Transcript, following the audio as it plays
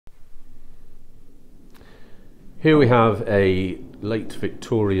Here we have a late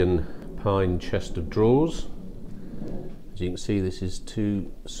Victorian pine chest of drawers. As you can see, this is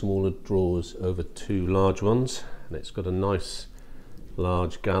two smaller drawers over two large ones, and it's got a nice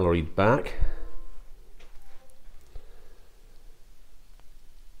large galleried back.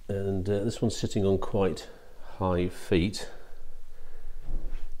 And this one's sitting on quite high feet.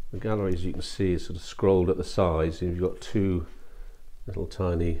 The gallery, as you can see, is sort of scrolled at the sides, and you've got two little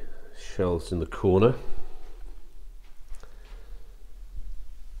tiny shelves in the corner.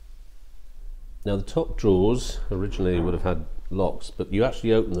 Now the top drawers originally would have had locks, but you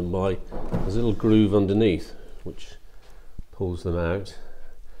actually open them by there's a little groove underneath which pulls them out,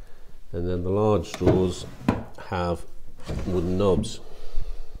 and then the large drawers have wooden knobs.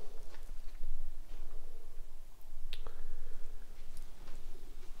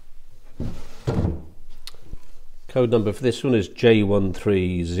 Code number for this one is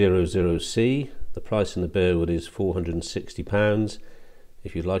J1300C. The price in the Bearwood is £460.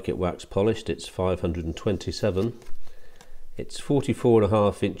 If you'd like it wax polished, it's £527. It's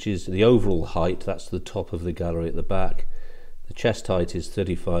 44.5 inches, the overall height, that's the top of the gallery at the back. The chest height is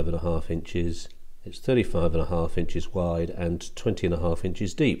 35.5 inches. It's 35.5 inches wide and 20.5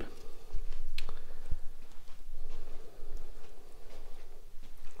 inches deep.